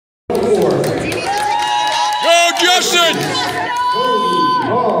fourth. Go, Justin! Cody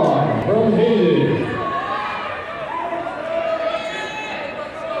Vaughn from Hayden.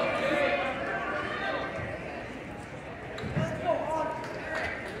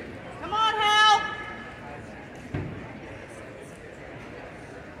 Come on, Hal!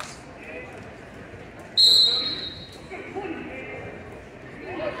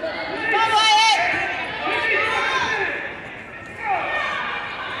 Come on,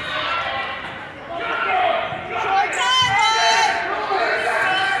 short time, Wyatt!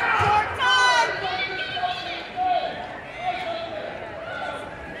 Short time!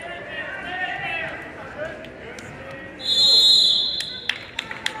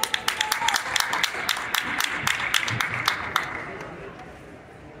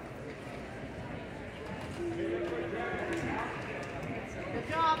 Good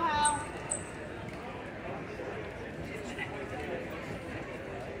job, Hal.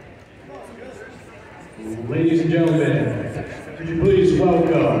 Ladies and gentlemen, could you please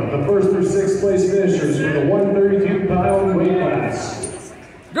welcome the first through sixth place finishers for the 132-pound weight class.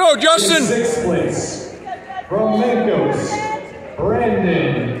 Go, In Justin! sixth place, from Mancos,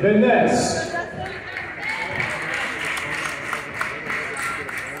 Brandon Vaness.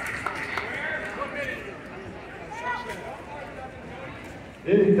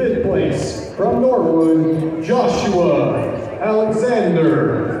 In fifth place, from Norwood, Joshua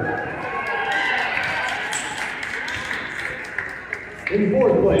Alexander. In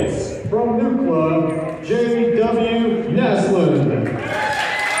fourth place, from New Club, J.W. Naslund.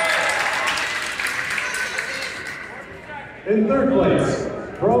 In third place,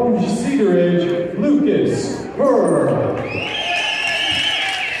 from Cedar Ridge, Lucas Pearl.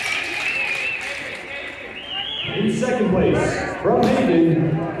 In second place, from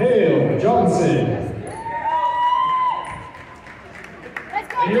Hayden, Hale Johnson.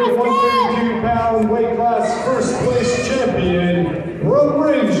 And your 132-pound weight class first place champion, from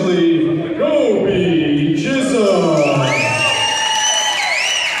Rangeley, Kobe Chisholm.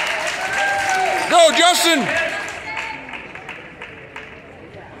 Go, Justin!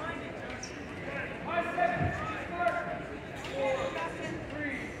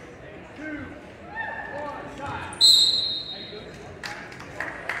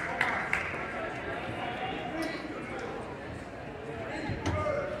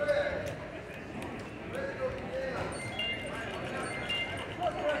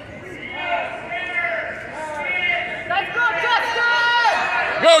 Let's go,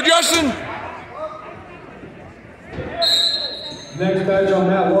 Justin! Go, Justin! Next match on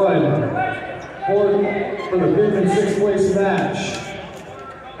mat one, for the fifth and sixth place match.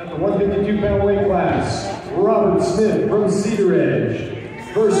 At the 152-pound weight class, Robert Smith from Cedar Edge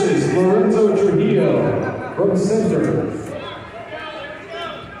versus Lorenzo Trujillo from Center.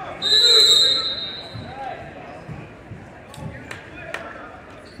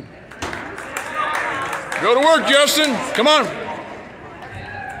 Go to work, Justin! Come on!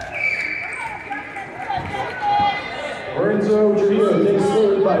 Lorenzo Trujillo takes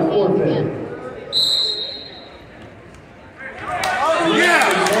third by forfeit. Yeah!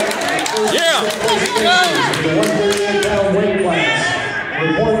 The 138-pound weight class.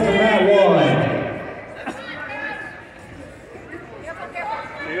 Report to mat one.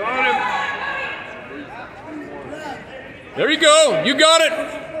 There you go! You got it!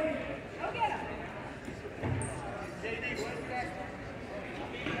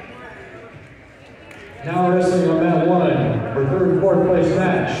 Now wrestling on mat one for third and fourth place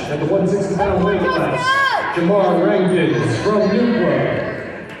match at the 160-pound weight class. Jamar Rankins from New Club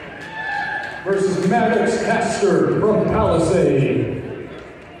versus Maddox Castor from Palisade.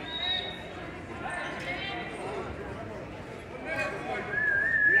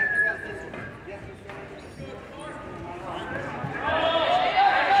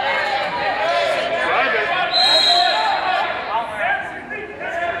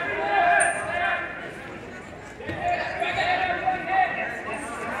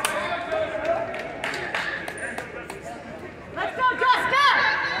 Let's go, Justin!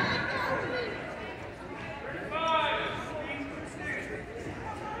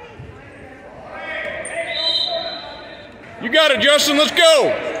 You got it, Justin. Let's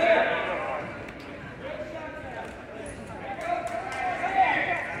go!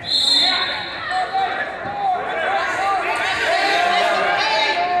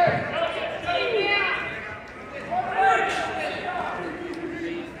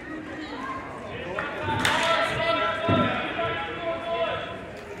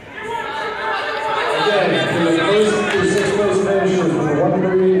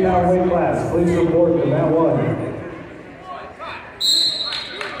 Weight class, please report to mat one.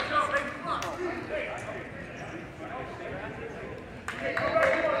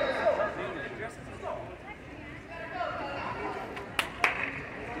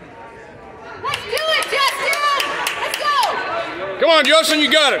 on, Justin,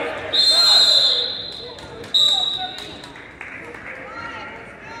 you got it.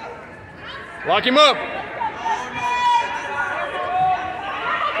 Lock him up.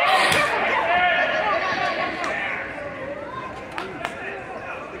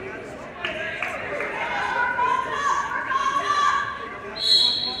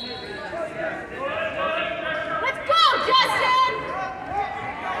 Let's go, Justin!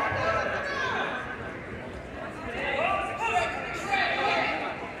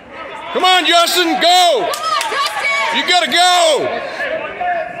 Come on, Justin, go. Come on, Justin! You gotta go.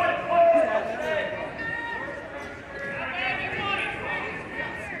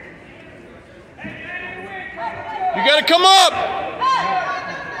 You gotta come up.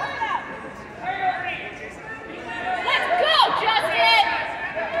 Let's go, Justin!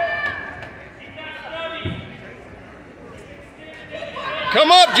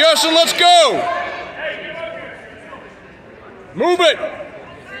 Come up, Justin, let's go. Move it.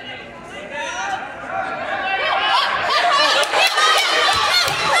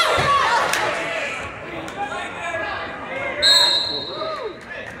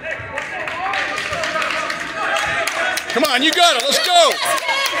 Come on, you got it. Let's go.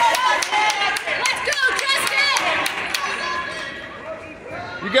 Let's go, Justin!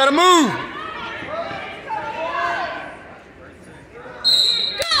 You got to move.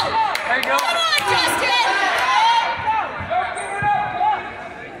 Go! There you go. Come on, Justin!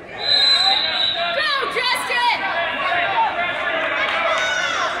 Go, Justin!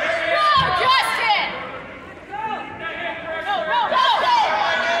 Go, Justin! Go!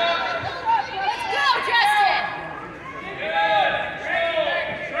 Let's go, Justin!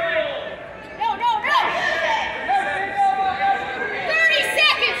 No! 30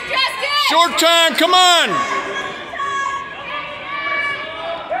 seconds, Justin! Short time, come on.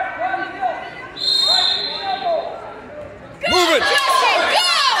 Go, Move it. Justin,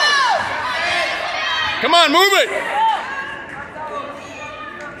 go! Come on, move it.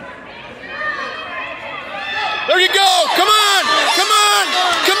 There you go. Come on. Come on.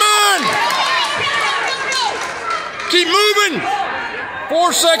 Come on. Keep moving.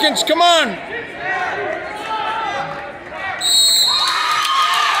 4 seconds. Come on.